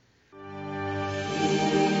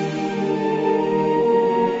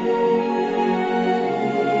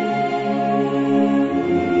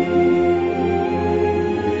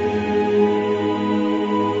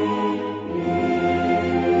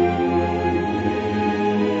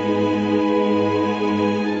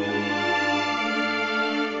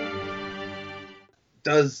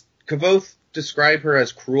Kavoth describe her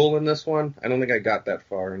as cruel in this one? I don't think I got that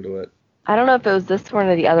far into it. I don't know if it was this one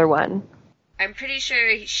or the other one. I'm pretty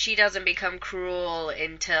sure she doesn't become cruel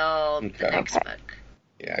until the next book.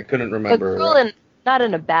 Yeah, I couldn't remember. But cruel not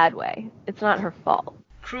in a bad way. It's not her fault.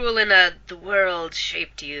 Cruel in the world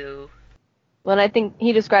shaped you. Well, and I think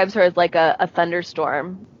he describes her as like a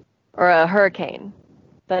thunderstorm or a hurricane.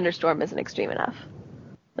 Thunderstorm isn't extreme enough.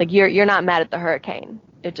 Like, you're not mad at the hurricane.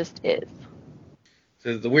 It just is.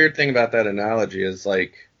 So the weird thing about that analogy is,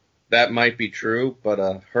 like, that might be true, but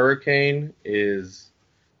a hurricane is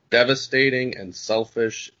devastating and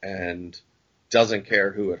selfish and doesn't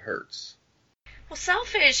care who it hurts. Well,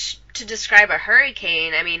 selfish to describe a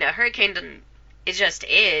hurricane. I mean, a hurricane doesn't, it just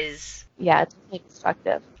is. Yeah, it's like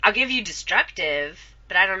destructive. I'll give you destructive,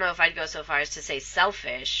 but I don't know if I'd go so far as to say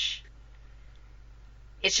selfish.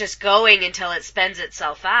 It's just going until it spends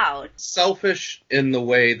itself out. Selfish in the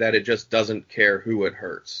way that it just doesn't care who it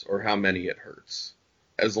hurts or how many it hurts,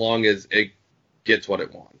 as long as it gets what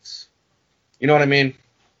it wants. You know what I mean?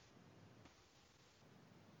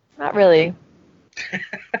 Not really.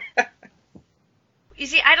 You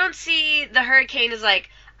see, I don't see the hurricane as like,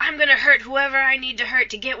 I'm going to hurt whoever I need to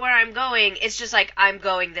hurt to get where I'm going. It's just like, I'm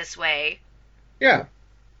going this way. Yeah.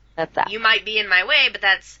 That's that. You might be in my way, but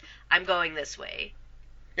I'm going this way.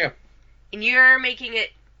 Yeah. And you're making it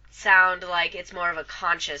sound like it's more of a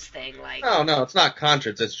conscious thing. Like, No, it's not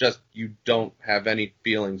conscious. It's just you don't have any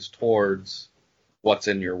feelings towards what's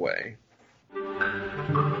in your way.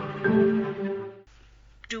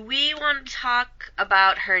 Do we want to talk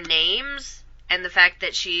about her names and the fact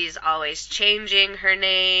that she's always changing her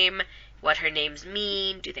name, what her names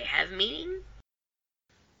mean? Do they have meaning?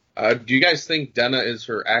 Do you guys think Denna is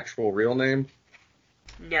her actual real name?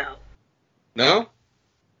 No. No?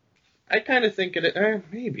 I kind of think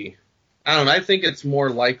maybe. I don't know. I think it's more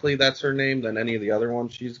likely that's her name than any of the other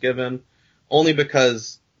ones she's given. Only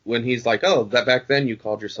because when he's like, oh, that back then you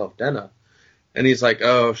called yourself Denna. And he's like,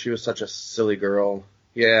 oh, she was such a silly girl.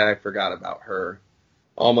 Yeah, I forgot about her.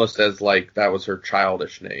 Almost as like that was her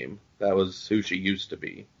childish name. That was who she used to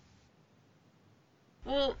be.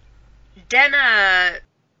 Well, Denna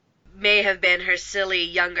may have been her silly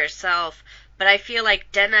younger self, but I feel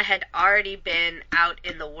like Denna had already been out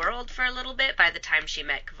in the world for a little bit by the time she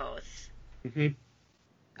met Kvoth. Mm-hmm.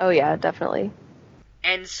 Oh, yeah, definitely.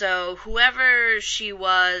 And so whoever she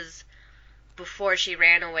was before she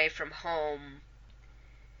ran away from home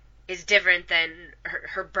is different than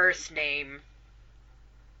her birth name,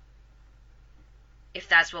 if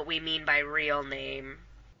that's what we mean by real name.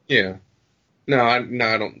 Yeah. No, I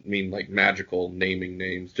don't mean like magical naming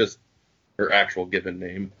names, just her actual given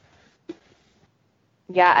name.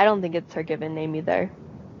 Yeah, I don't think it's her given name either.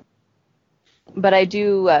 But I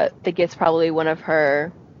do think it's probably one of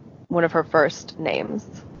her first names.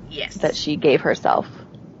 Yes. That she gave herself.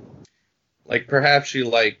 Like perhaps she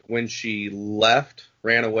when she left,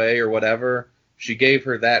 ran away or whatever, she gave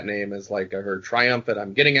her that name as like her triumphant,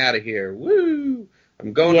 I'm getting out of here, woo!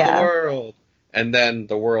 I'm going to the world. And then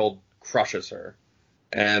the world crushes her.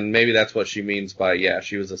 And maybe that's what she means by,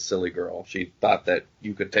 she was a silly girl. She thought that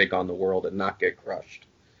you could take on the world and not get crushed.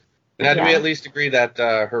 Now, do we at least agree that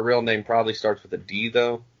her real name probably starts with a D,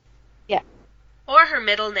 though? Yeah. Or her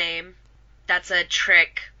middle name. That's a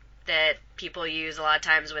trick that people use a lot of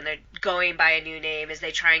times when they're going by a new name, is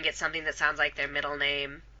they try and get something that sounds like their middle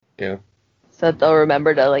name. Yeah. So that they'll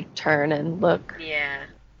remember to, turn and look. Yeah.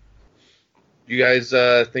 You guys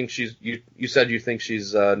think she's... You said you think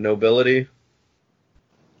she's nobility?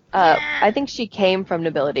 I think she came from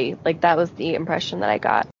nobility. That was the impression that I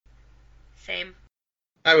got. Same.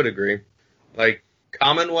 I would agree.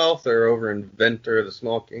 Commonwealth or over in Ventor, the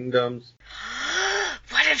Small Kingdoms.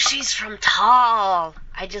 What if she's from Tall?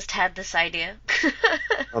 I just had this idea.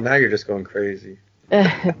 Oh, now you're just going crazy.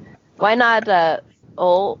 Why not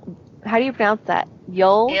Ol? How do you pronounce that?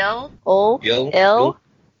 Yol? Il? Ol? Il? Il?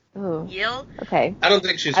 Ooh. Yil? Okay. I don't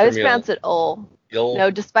think she's I from always Il. pronounce it Ol. Il?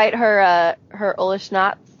 No, despite her Olish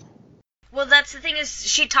knots. Well, that's the thing is,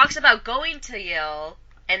 she talks about going to Yil,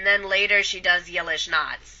 and then later she does Yillish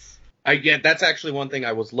knots. That's actually one thing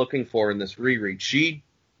I was looking for in this reread. She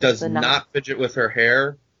does not fidget with her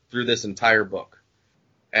hair through this entire book.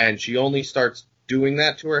 And she only starts doing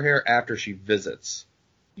that to her hair after she visits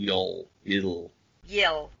Yil.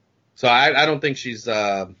 So I don't think she's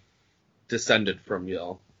descended from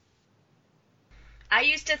Yil. I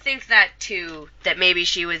used to think that too, that maybe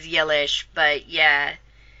she was Yillish, but yeah,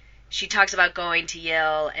 she talks about going to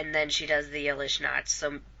Yil, and then she does the Yillish knots.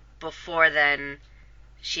 So before then,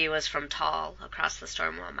 she was from Tall, across the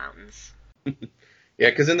Stormwell Mountains. Yeah,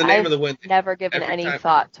 because in the name of the wind, I've never given any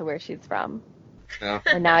thought to where she's from. No.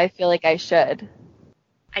 And now I feel like I should.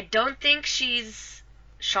 I don't think she's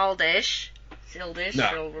Shaldish. Sildish?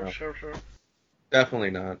 No.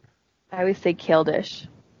 Definitely not. I always say Kildish.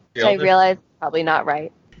 Which I Saildish? realize is probably not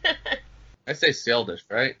right. I say Saildish,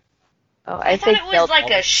 right? Oh, I say thought it was like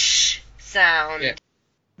Kildish. a sh sound. Yeah.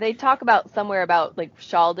 They talk about somewhere about like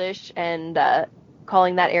Shaldish and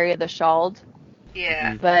calling that area the Shald,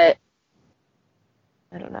 Yeah. but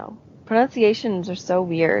I don't know. Pronunciations are so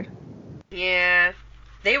weird. Yeah.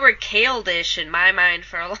 They were Kaledish in my mind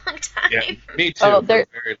for a long time. Yeah, me too. Oh, for a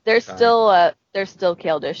very long they're still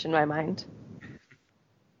Kildish in my mind.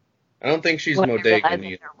 I don't think she's When I realize Modagan that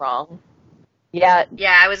either. they're wrong. Yeah,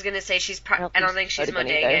 Yeah, I was gonna say I don't think she's Modagan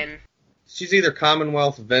Modagan. She's either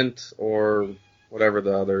Commonwealth, Vent, or whatever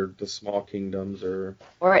the small kingdoms are.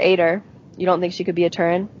 or Ader. You don't think she could be a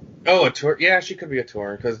Turin? Oh, a tour. Yeah, she could be a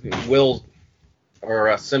tour because Will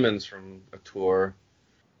or Simmons from a tour.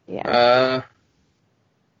 Yeah.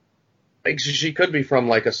 Like she could be from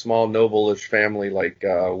like a small noble-ish family like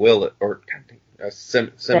Will or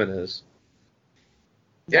Simmon is.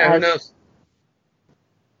 Yeah, who knows?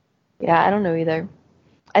 Yeah, I don't know either.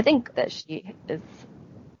 I think that she is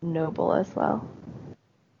noble as well.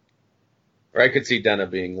 Or I could see Denna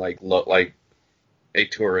being like a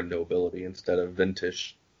Turin nobility instead of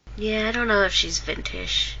Vintish. Yeah, I don't know if she's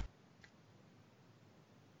vintage.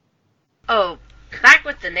 Oh, back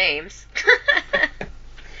with the names.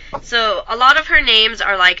 So, a lot of her names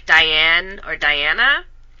are like Diane or Diana.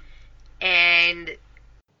 And,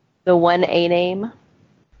 The one A name.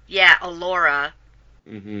 yeah, Alora.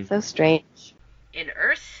 Mm-hmm. So strange. In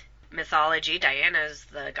Earth mythology, Diana is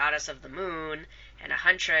the goddess of the moon, and a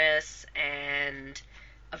huntress, and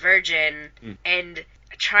a virgin. And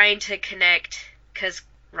trying to connect, because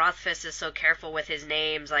Rothfuss is so careful with his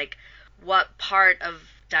names, like, what part of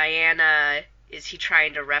Diana is he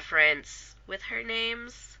trying to reference with her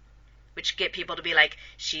names? Which get people to be like,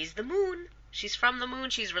 she's the moon. She's from the moon.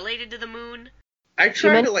 She's related to the moon. I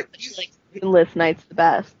try to She likes moonless nights the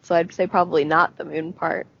best, so I'd say probably not the moon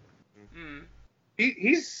part.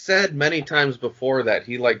 He's said many times before that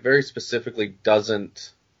he like very specifically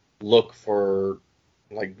doesn't look for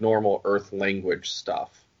like normal Earth language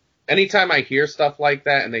stuff. Anytime I hear stuff like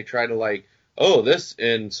that and they try to like, oh, this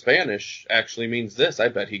in Spanish actually means this, I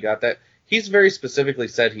bet he got that. He's very specifically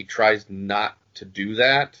said he tries not to do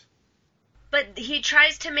that. But he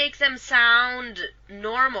tries to make them sound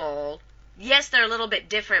normal. Yes, they're a little bit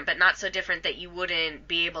different, but not so different that you wouldn't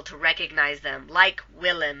be able to recognize them. Like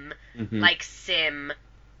Willem, like Sim.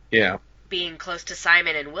 Yeah. Being close to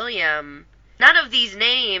Simon and William. None of these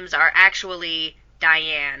names are actually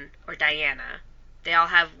Diane or Diana. They all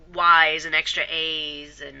have Y's and extra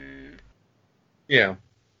A's and... Yeah.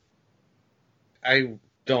 I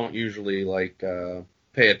don't usually like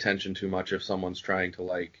pay attention too much if someone's trying to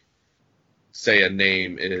like say a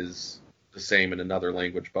name is the same in another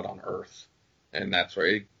language but on Earth. And that's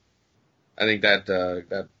where I think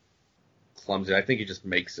that clumsy. I think he just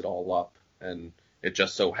makes it all up, and it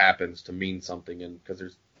just so happens to mean something. And because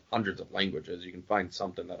there's hundreds of languages, you can find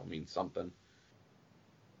something that'll mean something.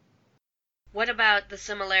 What about the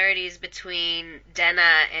similarities between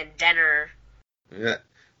Denna and Denner? Yeah,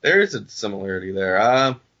 there is a similarity there.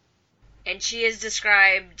 And she is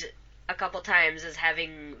described a couple times as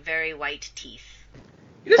having very white teeth.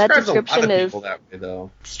 He describes That description a lot of is people that way,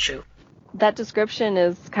 though. It's true. That description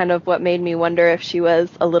is kind of what made me wonder if she was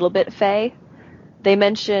a little bit fey. They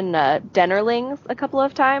mention Dennerlings a couple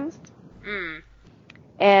of times,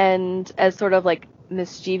 and as sort of like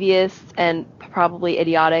mischievous and probably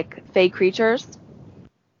idiotic fey creatures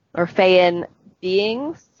or feyan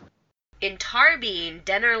beings. In Tarbeen,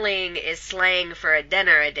 Dennerling is slang for a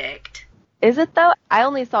Denner addict. Is it though? I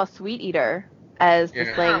only saw Sweet Eater as the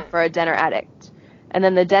slang for a Denner addict. And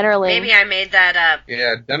then the Dennerling... Maybe I made that up.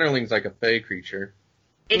 Yeah, Dennerling's like a fey creature.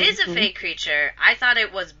 It is a fey creature. I thought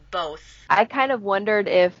it was both. I kind of wondered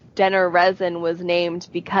if Denner resin was named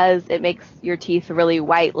because it makes your teeth really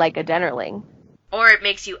white like a Dennerling. Or it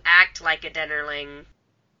makes you act like a Dennerling.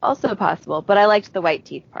 Also possible, but I liked the white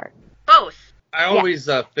teeth part. Both. I always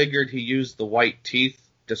figured he used the white teeth,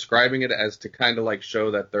 describing it as to kind of like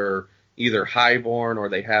show that they're either highborn or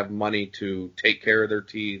they have money to take care of their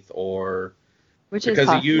teeth, or... Which because is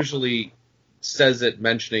possible. he usually says it,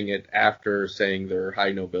 mentioning it after saying they're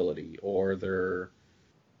high nobility or they're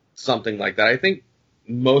something like that. I think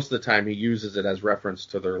most of the time he uses it as reference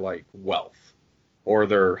to their like wealth or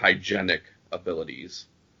their hygienic abilities.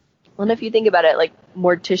 Well, and if you think about it, like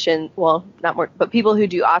mortician, well, not more, but people who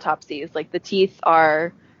do autopsies, like the teeth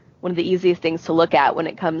are one of the easiest things to look at when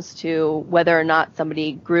it comes to whether or not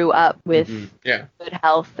somebody grew up with good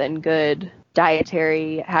health and good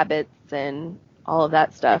dietary habits and all of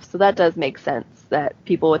that stuff. So that does make sense that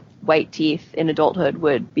people with white teeth in adulthood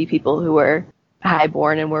would be people who were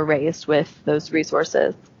highborn and were raised with those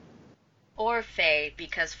resources. Or Fae,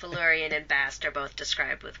 because Felurian and Bast are both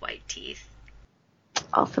described with white teeth.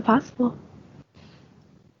 Also possible.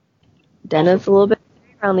 Denna's a little bit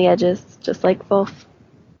around the edges, just like Wolf.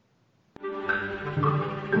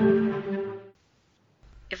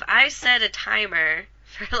 If I set a timer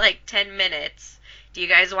for like 10 minutes, do you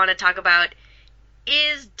guys want to talk about,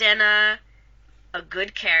 is Denna a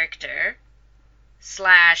good character?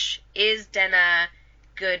 / is Denna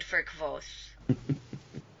good for Kvothe?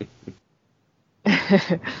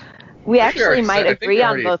 We actually might agree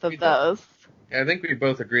on both of those. Yeah, I think we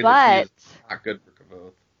both agree that she's not good for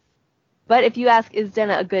Kvothe. But if you ask, is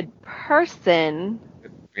Denna a good person?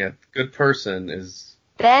 Yeah, good person is...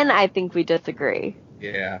 Then I think we disagree.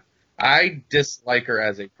 Yeah. I dislike her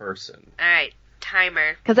as a person. Alright,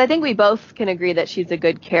 timer. Because I think we both can agree that she's a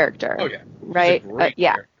good character. Oh, yeah. Right?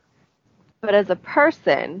 Yeah. Character. But as a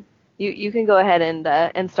person, you can go ahead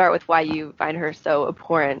and start with why you find her so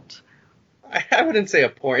abhorrent. I wouldn't say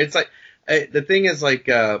abhorrent. It's like, the thing is, like,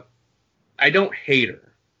 I don't hate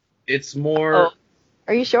her. It's more... Oh,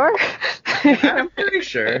 are you sure? I'm pretty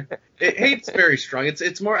sure. Hate's very strong.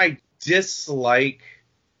 It's more I dislike...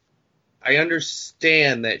 I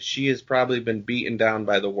understand that she has probably been beaten down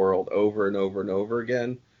by the world over and over and over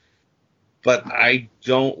again, but I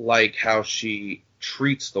don't like how she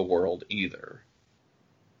treats the world either.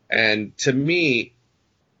 And to me,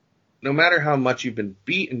 no matter how much you've been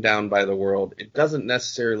beaten down by the world, it doesn't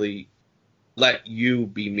necessarily let you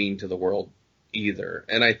be mean to the world either.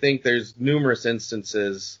 And I think there's numerous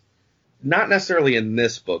instances, not necessarily in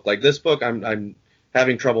this book. Like this book, I'm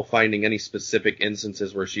having trouble finding any specific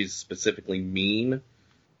instances where she's specifically mean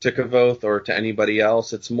to Kvothe or to anybody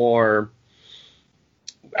else. It's more,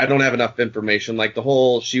 I don't have enough information. Like the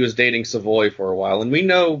whole, she was dating Savoy for a while, and we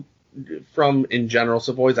know from, in general,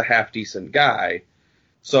 Savoy's a half-decent guy.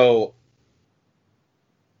 So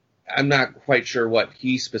I'm not quite sure what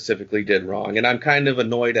he specifically did wrong. And I'm kind of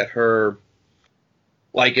annoyed at her.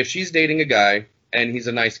 Like, if she's dating a guy, and he's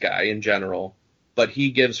a nice guy in general, but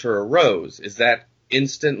he gives her a rose, is that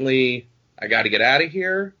instantly, I got to get out of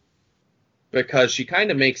here? Because she kind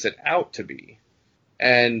of makes it out to be.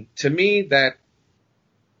 And to me, that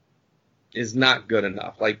is not good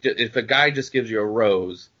enough. Like, if a guy just gives you a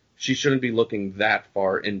rose, she shouldn't be looking that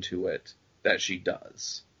far into it that she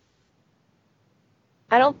does.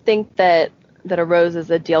 I don't think that a rose is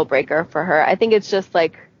a deal breaker for her. I think it's just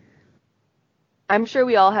like, I'm sure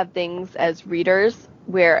we all have things as readers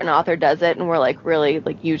where an author does it and we're like, really,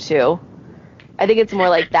 like, you too. I think it's more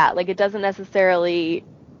like that. Like, it doesn't necessarily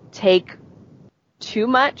take too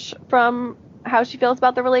much from how she feels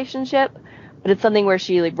about the relationship, but it's something where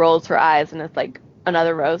she, like, rolls her eyes and it's like,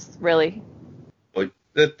 another rose, really? Well,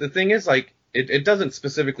 the thing is, like, it doesn't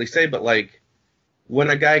specifically say, but, like, when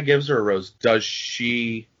a guy gives her a rose, does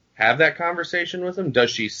she have that conversation with him? Does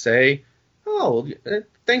she say, oh,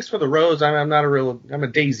 thanks for the rose, I'm a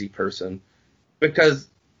daisy person? Because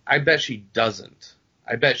I bet she doesn't.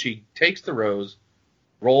 I bet she takes the rose,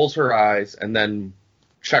 rolls her eyes, and then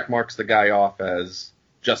check marks the guy off as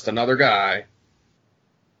just another guy.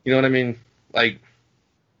 You know what I mean? Like,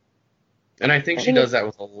 and I think she does that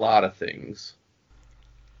with a lot of things.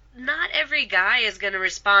 Not every guy is going to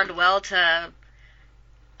respond well to,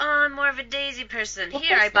 oh, I'm more of a daisy person.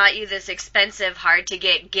 Here, I bought you this expensive,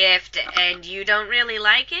 hard-to-get gift, and you don't really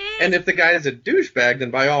like it? And if the guy is a douchebag,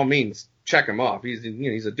 then by all means, check him off. He's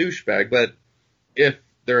a douchebag. But if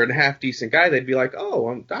they're a half-decent guy, they'd be like,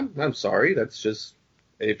 oh, I'm sorry. That's just,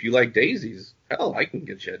 if you like daisies, hell, I can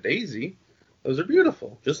get you a daisy. Those are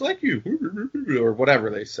beautiful, just like you, or whatever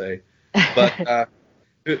they say. But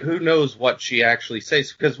who knows what she actually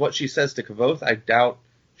says? Because what she says to Kvothe, I doubt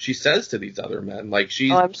she says to these other men. Like,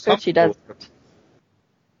 she's... Oh, I'm sure she does.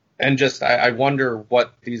 And just, I wonder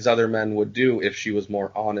what these other men would do if she was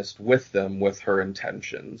more honest with them, with her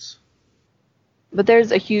intentions. But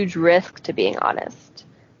there's a huge risk to being honest.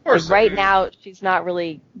 Of course. Like, right now, she's not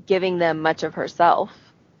really giving them much of herself.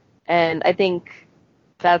 And I think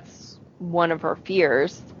that's one of her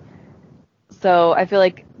fears. So I feel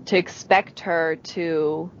like to expect her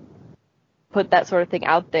to put that sort of thing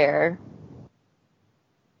out there,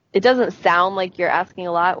 it doesn't sound like you're asking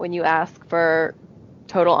a lot when you ask for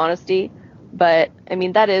total honesty, but I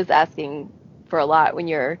mean, that is asking for a lot when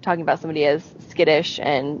you're talking about somebody as skittish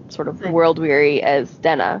and sort of world weary as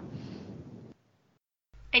Denna.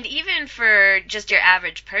 And even for just your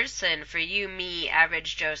average person, for you, me,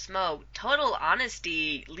 average Joe Smo, total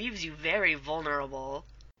honesty leaves you very vulnerable.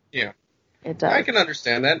 Yeah. It does. I can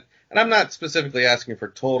understand that. And I'm not specifically asking for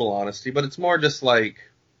total honesty, but it's more just like,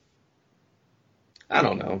 I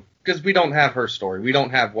don't know. Because we don't have her story. We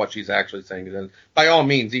don't have what she's actually saying to them. By all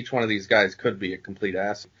means, each one of these guys could be a complete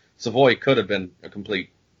ass. Savoy could have been a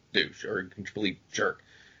complete douche or a complete jerk.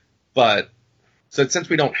 But so since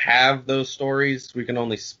we don't have those stories, we can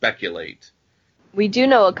only speculate. We do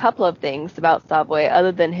know a couple of things about Savoy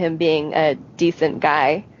other than him being a decent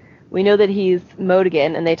guy. We know that he's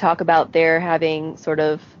Modigan, and they talk about their having sort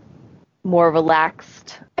of more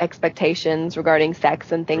relaxed expectations regarding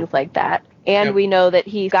sex and things like that. And Yep. we know that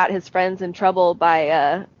he got his friends in trouble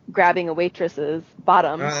by grabbing a waitress's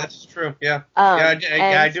bottoms. That's true, yeah. And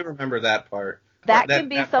I do remember that part. That can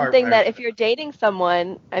be something that if you're dating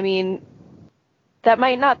someone, I mean, that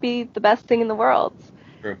might not be the best thing in the world.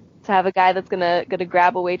 True. To have a guy that's gonna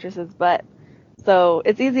grab a waitress's butt. So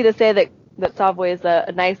it's easy to say that Savoy is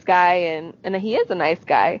a nice guy, and he is a nice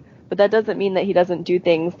guy, but that doesn't mean that he doesn't do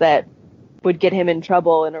things that would get him in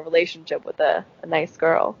trouble in a relationship with a nice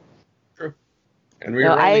girl. True. And we were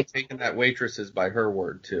only taking that waitresses by her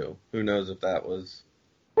word, too. Who knows if that was...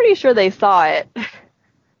 Pretty sure they saw it.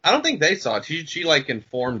 I don't think they saw it. She like,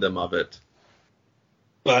 informed them of it.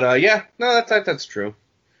 But, yeah, no, that's true.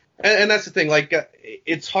 And that's the thing, like,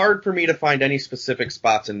 it's hard for me to find any specific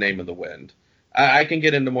spots in Name of the Wind. I can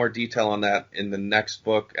get into more detail on that in the next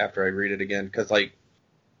book after I read it again, because, like,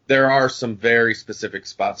 there are some very specific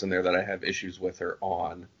spots in there that I have issues with her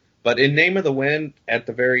on. But in Name of the Wind, at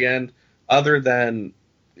the very end, other than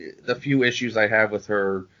the few issues I have with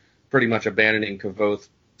her pretty much abandoning Kavoth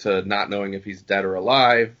to not knowing if he's dead or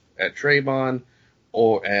alive at Trebon,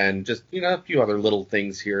 and just, a few other little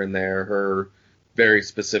things here and there, her very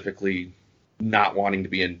specifically not wanting to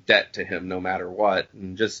be in debt to him no matter what,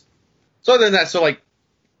 and just... So other than that, so, like,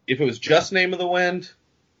 if it was just Name of the Wind,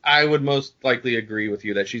 I would most likely agree with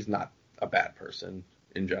you that she's not a bad person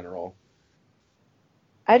in general.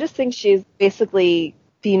 I just think she's basically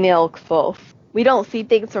female Kvothe. We don't see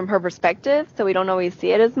things from her perspective, so we don't always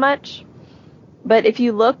see it as much. But if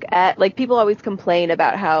you look at, like, people always complain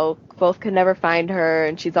about how Kvothe can never find her,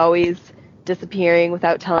 and she's always disappearing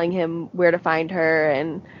without telling him where to find her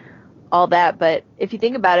and all that. But if you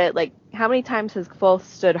think about it, like, how many times has Kvothe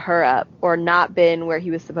stood her up or not been where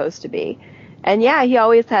he was supposed to be? And yeah, he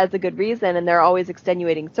always has a good reason, and there are always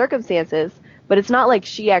extenuating circumstances, but it's not like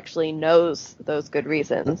she actually knows those good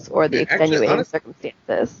reasons or the extenuating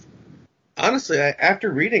circumstances. Honestly,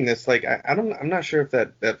 after reading this, like, I'm not sure if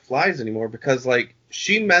that flies anymore, because, like,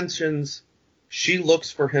 she mentions she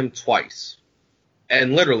looks for him twice,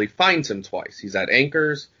 and literally finds him twice. He's at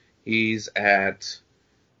Anchors, he's at...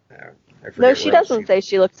 No, she doesn't say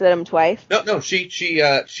she looks at him twice. No, she's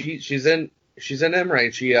in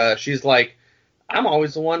Emre. She's like, I'm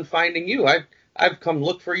always the one finding you. I've come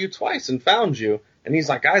look for you twice and found you. And he's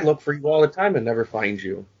like, I look for you all the time and never find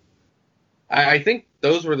you. I think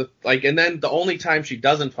those were and then the only time she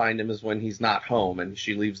doesn't find him is when he's not home and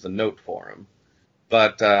she leaves the note for him.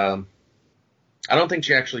 But I don't think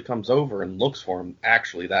she actually comes over and looks for him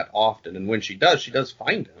actually that often. And when she does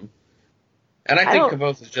find him. And I think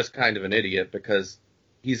Kavoth is just kind of an idiot because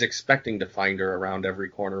he's expecting to find her around every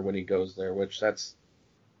corner when he goes there,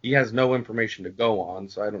 he has no information to go on,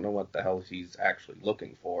 so I don't know what the hell he's actually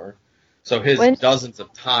looking for. So his dozens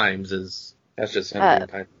of times that's just him being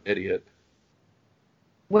kind of an idiot.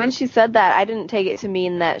 When she said that, I didn't take it to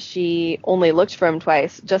mean that she only looked for him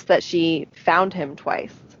twice, just that she found him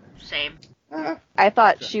twice. Same. I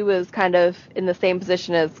thought she was kind of in the same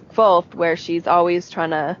position as Kvothe, where she's always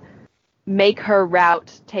trying to make her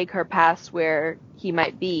route take her past where he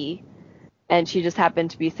might be, and she just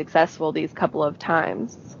happened to be successful these couple of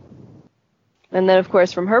times. And then, of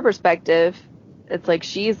course, from her perspective, it's like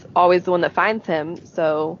she's always the one that finds him,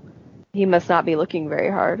 so he must not be looking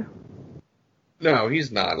very hard. No,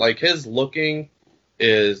 he's not. Like, his looking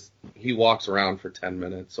is he walks around for 10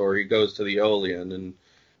 minutes, or he goes to the Aeolian, and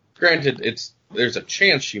granted, there's a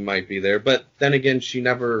chance she might be there, but then again, she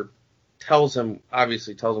never tells him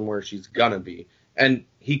where she's gonna be. And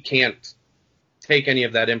he can't take any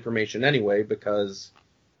of that information anyway because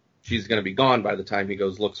she's gonna be gone by the time he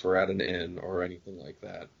looks for her at an inn or anything like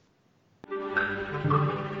that.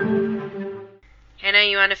 Hannah,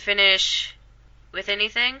 you want to finish with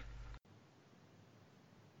anything?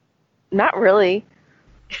 Not really.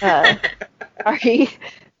 Sorry.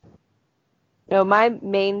 No, my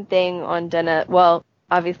main thing on Denna, well,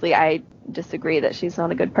 obviously I disagree that she's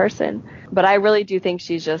not a good person, but I really do think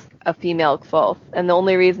she's just a female Kvothe. And the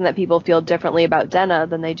only reason that people feel differently about Denna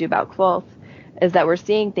than they do about Kvothe is that we're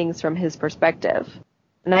seeing things from his perspective.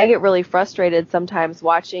 And I get really frustrated sometimes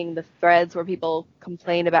watching the threads where people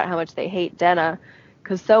complain about how much they hate Denna,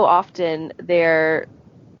 because so often they're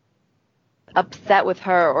upset with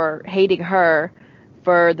her or hating her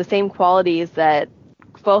for the same qualities that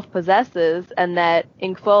Kvothe possesses, and that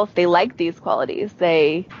in Kvothe they like these qualities.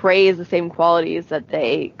 They praise the same qualities that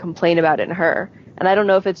they complain about in her. And I don't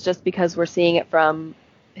know if it's just because we're seeing it from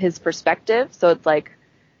his perspective, so it's like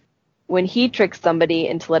when he tricks somebody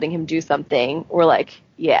into letting him do something, we're like,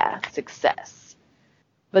 yeah, success.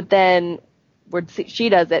 But then when she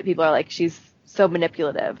does it, people are like, she's so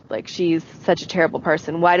manipulative. Like, she's such a terrible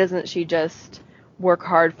person. Why doesn't she just work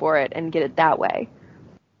hard for it and get it that way?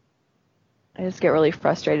 I just get really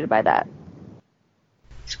frustrated by that.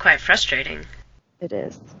 It's quite frustrating. It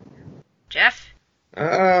is. Jeff?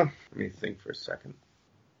 Let me think for a second.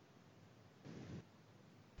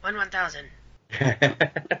 1,000.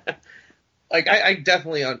 Like, I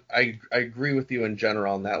definitely, I agree with you in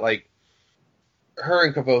general on that. Like, her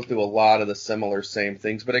and Kvothe do a lot of the similar same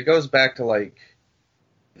things, but it goes back to, like,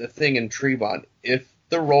 the thing in Trebon. If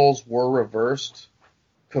the roles were reversed,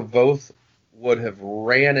 Kvothe would have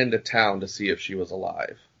ran into town to see if she was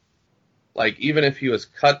alive. Like, even if he was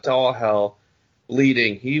cut to all hell,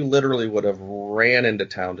 bleeding, he literally would have ran into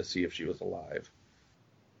town to see if she was alive.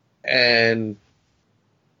 And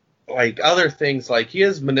like other things, like he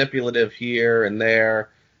is manipulative here and there,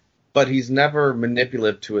 but he's never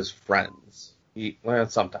manipulative to his friends.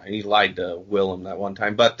 Sometimes he lied to Willem that one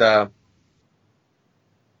time, but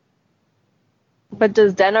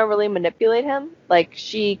does Denna really manipulate him? Like,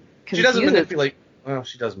 she doesn't manipulate. Well,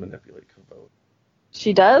 she does manipulate Kvothe.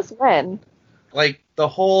 She does? When? Like the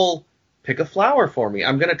whole pick a flower for me.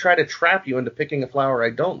 I'm gonna try to trap you into picking a flower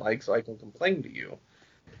I don't like so I can complain to you.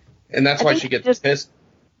 And that's why she gets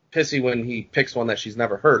pissy when he picks one that she's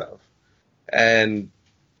never heard of. And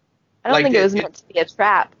I don't think it was meant to be a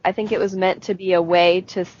trap. I think it was meant to be a way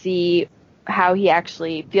to see how he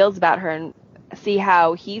actually feels about her and see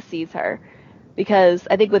how he sees her. Because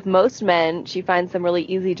I think with most men, she finds them really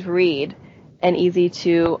easy to read and easy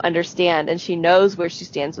to understand, and she knows where she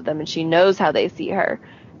stands with them, and she knows how they see her.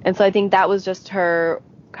 And so I think that was just her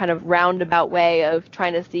kind of roundabout way of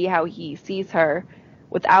trying to see how he sees her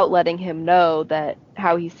without letting him know that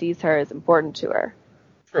how he sees her is important to her.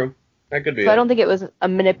 True. That could be. So I don't think it was a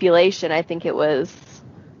manipulation. I think it was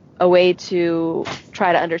a way to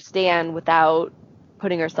try to understand without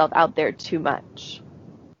putting herself out there too much.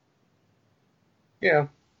 Yeah.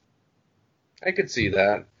 I could see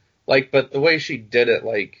that. Like, but the way she did it,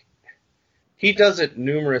 like, he does it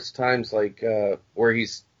numerous times, like, where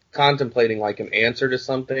he's contemplating, like, an answer to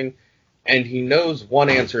something, and he knows one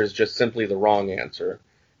answer is just simply the wrong answer.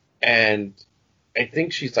 And I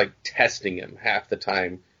think she's, like, testing him half the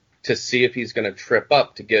time to see if he's going to trip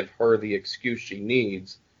up to give her the excuse she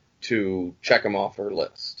needs to check him off her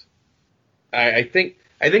list. I think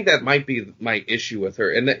that might be my issue with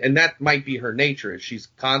her, and that might be her nature, is she's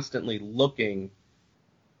constantly looking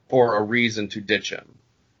for a reason to ditch him.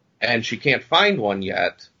 And she can't find one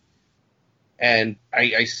yet. And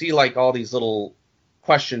I see, like, all these little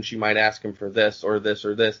questions she might ask him for this or this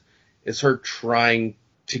or this is her trying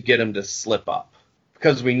to get him to slip up.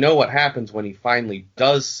 Because we know what happens when he finally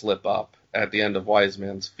does slip up at the end of Wise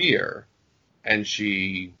Man's Fear, and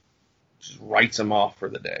she just writes him off for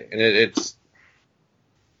the day. And it's...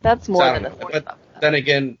 That's more than a force. But then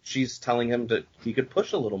again, she's telling him that he could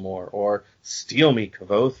push a little more, or steal me,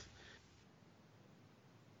 Kvothe.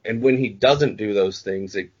 And when he doesn't do those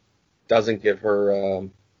things, it doesn't give her,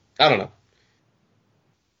 I don't know.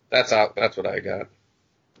 That's what I got.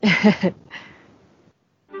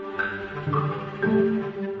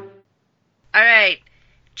 All right.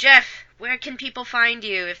 Jeff, where can people find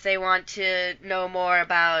you if they want to know more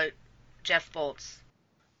about Jeff Bolts?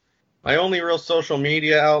 My only real social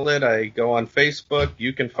media outlet, I go on Facebook.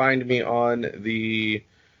 You can find me on the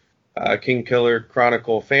King Killer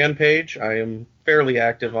Chronicle fan page. I am fairly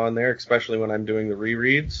active on there, especially when I'm doing the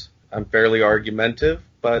rereads. I'm fairly argumentative,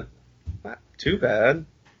 but not too bad,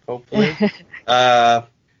 hopefully.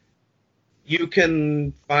 You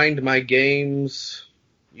can find my games.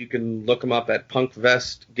 You can look them up at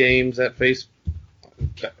Punkvest Games at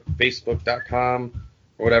Facebook.com,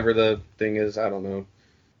 or whatever the thing is. I don't know.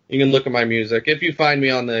 You can look at my music. If you find me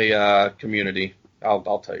on the community,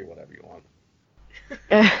 I'll tell you whatever you want.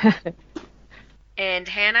 And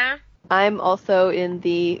Hannah? I'm also in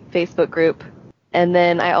the Facebook group. And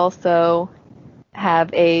then I also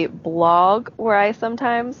have a blog where I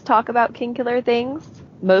sometimes talk about King Killer things,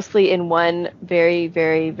 mostly in one very,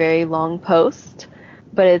 very, very long post.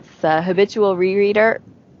 But it's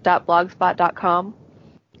habitualrereader.blogspot.com.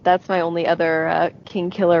 That's my only other King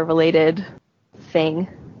Killer related thing.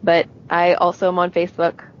 But I also am on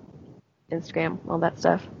Facebook, Instagram, all that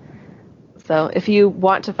stuff. So if you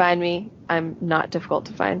want to find me, I'm not difficult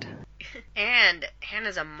to find. And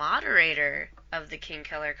Hannah's a moderator of the King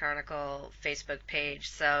Killer Chronicle Facebook page,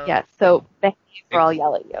 so... Yeah, so thank you for I'll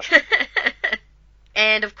yell at you.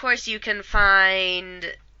 And of course you can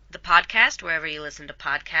find the podcast wherever you listen to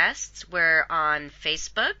podcasts. We're on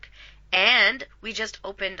Facebook, and we just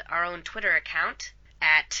opened our own Twitter account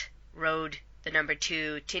at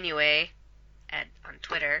road2tinue on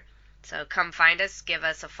Twitter. So come find us, give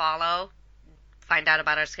us a follow, find out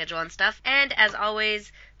about our schedule and stuff. And as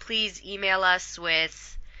always, please email us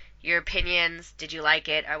with your opinions. Did you like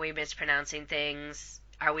it? Are we mispronouncing things?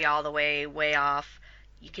 Are we all the way off?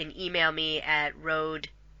 You can email me at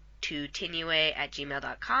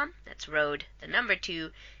road2tinue@gmail.com. That's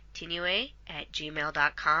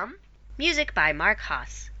road2tinue@gmail.com. Music by Mark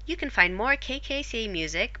Haas. You can find more KKCA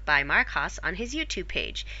music by Mark Haas on his YouTube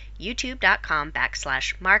page,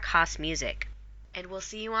 youtube.com/Mark Haas Music. And we'll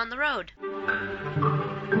see you on the road.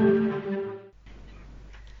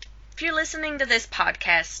 If you're listening to this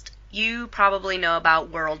podcast, you probably know about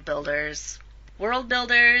World Builders. World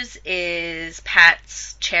Builders is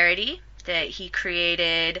Pat's charity that he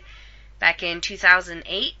created back in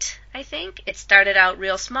 2008, I think. It started out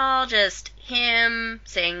real small, just him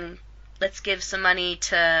saying, let's give some money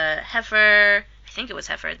to Heifer. I think it was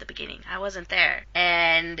Heifer at the beginning. I wasn't there.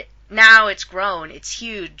 And now it's grown. It's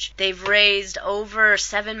huge. They've raised over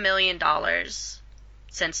 $7 million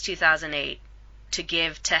since 2008 to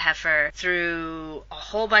give to Heifer through a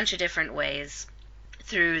whole bunch of different ways.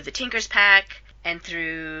 Through the Tinker's Pack, and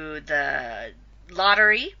through the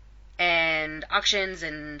lottery, and auctions,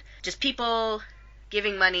 and just people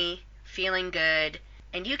giving money, feeling good.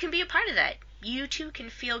 And you can be a part of that. You too can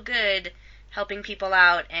feel good helping people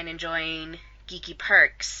out and enjoying geeky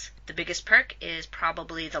perks. The biggest perk is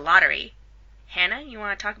probably the lottery. Hannah, you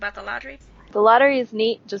want to talk about the lottery? The lottery is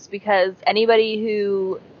neat just because anybody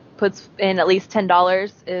who puts in at least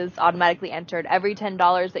 $10 is automatically entered. Every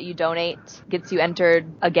 $10 that you donate gets you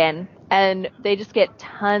entered again. And they just get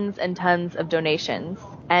tons and tons of donations.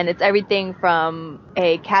 And it's everything from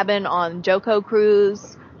a cabin on Joko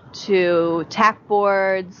Cruise to tack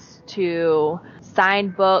boards to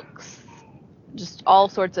signed books, just all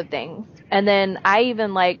sorts of things. And then I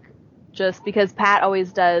even just because Pat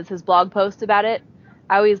always does his blog post about it,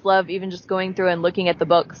 I always love even just going through and looking at the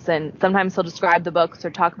books, and sometimes he'll describe the books or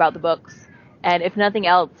talk about the books. And if nothing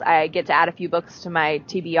else, I get to add a few books to my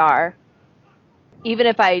TBR. Even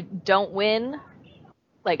if I don't win,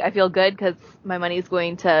 I feel good because my money is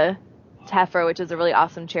going to Heifer, which is a really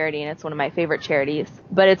awesome charity, and it's one of my favorite charities.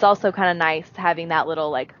 But it's also kind of nice having that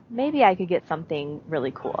little, maybe I could get something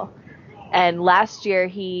really cool. And last year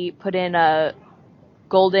he put in a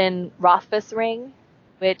golden Rothfuss ring,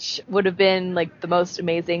 which would have been the most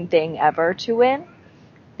amazing thing ever to win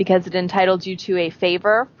because it entitled you to a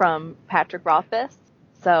favor from Patrick Rothfuss.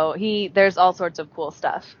 So there's all sorts of cool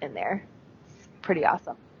stuff in there. It's pretty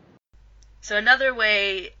awesome. So another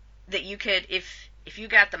way that you could, if you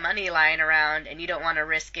got the money lying around and you don't want to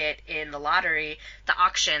risk it in the lottery, the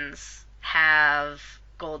auctions have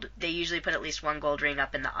gold. They usually put at least one gold ring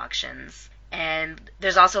up in the auctions. And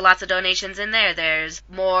there's also lots of donations in there. There's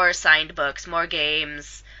more signed books, more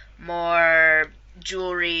games, more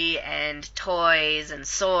jewelry and toys and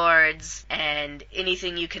swords, and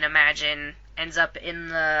anything you can imagine ends up in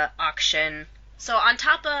the auction. So on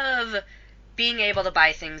top of being able to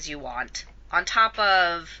buy things you want, on top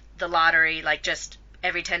of the lottery, just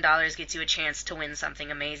every $10 gets you a chance to win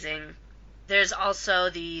something amazing, there's also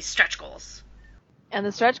the stretch goals. And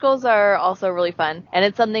the stretch goals are also really fun. And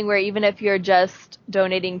it's something where even if you're just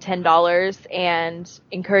donating $10 and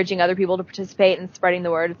encouraging other people to participate and spreading the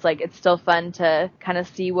word, it's still fun to kind of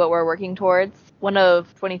see what we're working towards. One of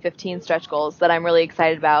 2015 stretch goals that I'm really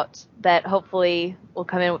excited about that hopefully will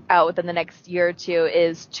come out within the next year or two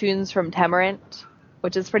is Tunes from Temerant,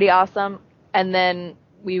 which is pretty awesome. And then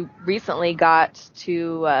we recently got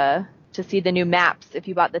to see the new maps if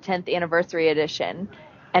you bought the 10th anniversary edition.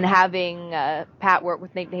 And having Pat work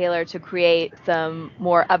with Nick Naylor to create some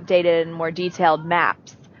more updated and more detailed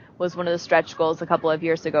maps was one of the stretch goals a couple of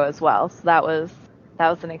years ago as well. So that was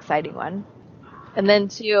an exciting one. And then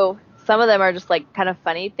too, some of them are just kind of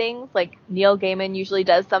funny things. Neil Gaiman usually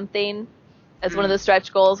does something as one of the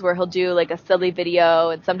stretch goals where he'll do a silly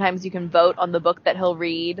video, and sometimes you can vote on the book that he'll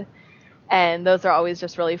read. And those are always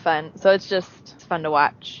just really fun. So it's fun to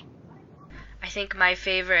watch. I think my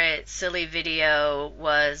favorite silly video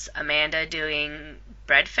was Amanda doing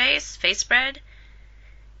face bread.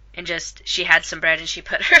 and just she had some bread and she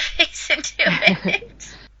put her face into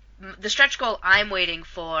it. The stretch goal I'm waiting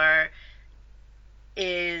for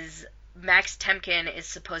is Max Temkin is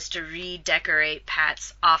supposed to redecorate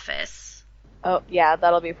Pat's office. Oh, yeah,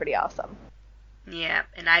 that'll be pretty awesome. Yeah,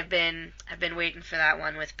 and I've been waiting for that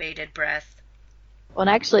one with bated breath. Well, and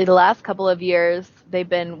actually, the last couple of years, they've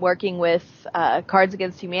been working with Cards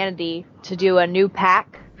Against Humanity to do a new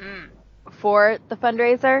pack for the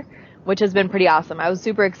fundraiser, which has been pretty awesome. I was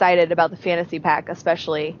super excited about the fantasy pack,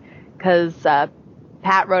 especially because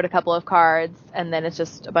Pat wrote a couple of cards, and then it's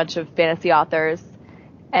just a bunch of fantasy authors.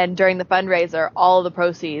 And during the fundraiser, all the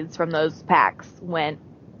proceeds from those packs went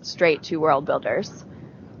straight to World Builders.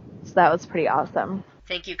 So that was pretty awesome.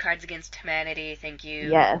 Thank you, Cards Against Humanity. Thank you,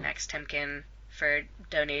 Max Temkin, for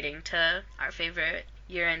donating to our favorite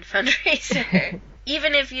year-end fundraiser.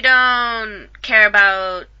 Even if you don't care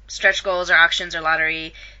about stretch goals or auctions or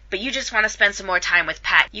lottery, but you just want to spend some more time with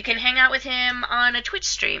Pat, you can hang out with him on a Twitch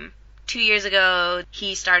stream. 2 years ago,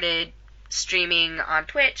 he started streaming on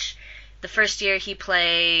Twitch. The first year he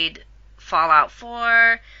played Fallout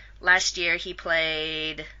 4. Last year he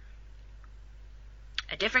played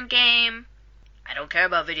a different game. I don't care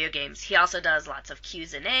about video games. He also does lots of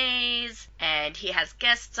Q's and A's, and he has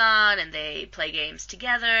guests on, and they play games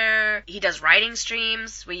together. He does writing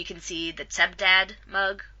streams where you can see the Tsebdad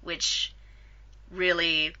mug, which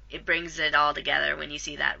really, it brings it all together when you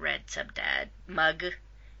see that red Tsebdad mug.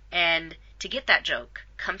 And to get that joke,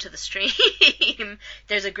 come to the stream.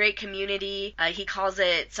 There's a great community. He calls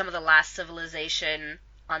it some of the last civilization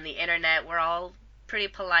on the internet. We're all pretty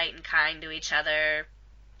polite and kind to each other.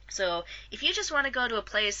 So if you just want to go to a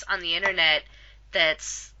place on the internet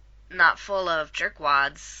that's not full of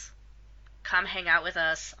jerkwads, come hang out with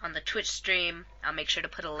us on the Twitch stream. I'll make sure to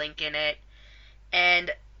put a link in it.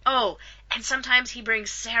 And sometimes he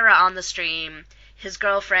brings Sarah on the stream, his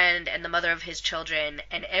girlfriend, and the mother of his children,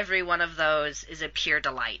 and every one of those is a pure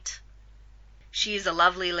delight. She's a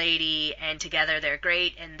lovely lady, and together they're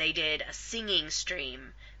great, and they did a singing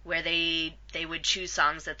stream where they would choose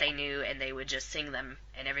songs that they knew, and they would just sing them,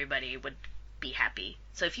 and everybody would be happy.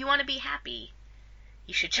 So if you want to be happy,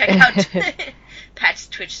 you should check out Pat's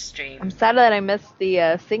Twitch stream. I'm sad that I missed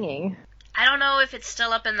the singing. I don't know if it's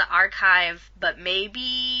still up in the archive, but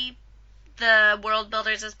maybe the World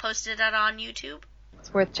Builders has posted it on YouTube.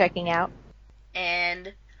 It's worth checking out.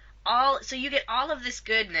 And so you get all of this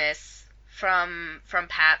goodness from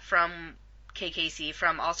Pat, from KKC,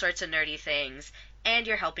 from all sorts of nerdy things, and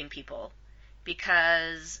you're helping people,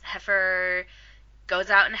 because Heifer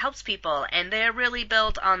goes out and helps people, and they're really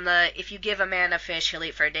built on the, if you give a man a fish, he'll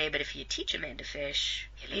eat for a day, but if you teach a man to fish,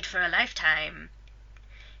 he'll eat for a lifetime.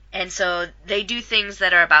 And so they do things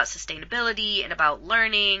that are about sustainability and about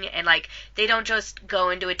learning, and like, they don't just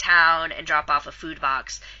go into a town and drop off a food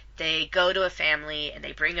box. They go to a family and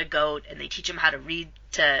they bring a goat and they teach them how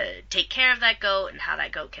to take care of that goat and how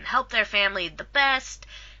that goat can help their family the best.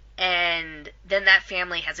 And then that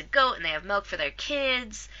family has a goat and they have milk for their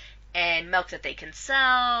kids and milk that they can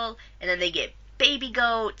sell. And then they get baby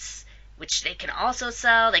goats, which they can also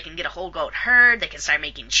sell. They can get a whole goat herd. They can start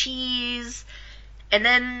making cheese. And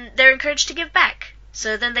then they're encouraged to give back.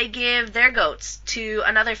 So then they give their goats to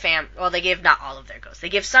another well, they give not all of their goats. They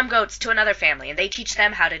give some goats to another family, and they teach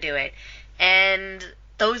them how to do it. And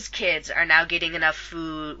those kids are now getting enough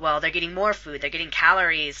food. Well, they're getting more food. They're getting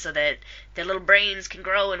calories so that their little brains can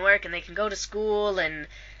grow and work, and they can go to school and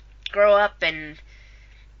grow up. And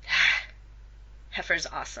Heifer's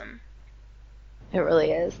awesome. It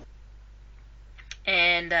really is.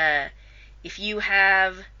 And if you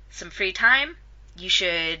have some free time, you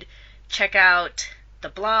should check out the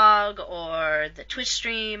blog or the Twitch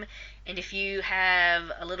stream, and if you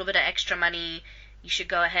have a little bit of extra money, you should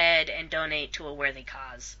go ahead and donate to a worthy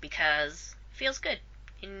cause, because it feels good,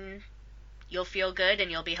 and you'll feel good, and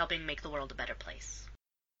you'll be helping make the world a better place.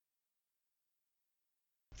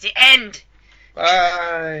 The end!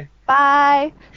 Bye! Bye!